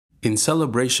In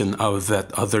celebration of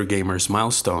that other gamer's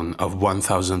milestone of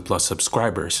 1,000 plus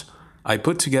subscribers, I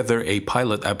put together a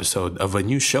pilot episode of a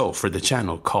new show for the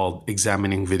channel called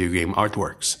Examining Video Game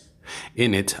Artworks.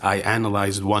 In it, I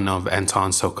analyzed one of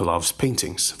Anton Sokolov's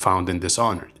paintings found in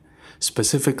Dishonored,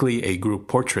 specifically a group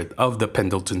portrait of the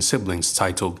Pendleton siblings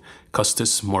titled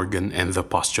Custis, Morgan, and the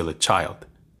Postulate Child.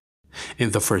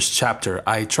 In the first chapter,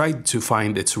 I tried to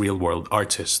find its real-world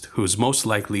artist, who's most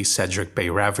likely Cedric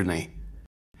Peyravernay.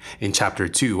 In Chapter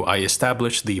 2, I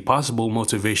established the possible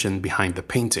motivation behind the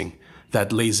painting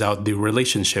that lays out the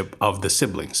relationship of the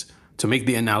siblings to make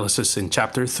the analysis in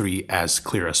Chapter 3 as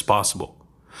clear as possible.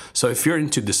 So if you're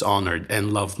into Dishonored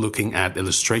and love looking at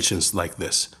illustrations like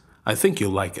this, I think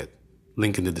you'll like it.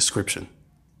 Link in the description.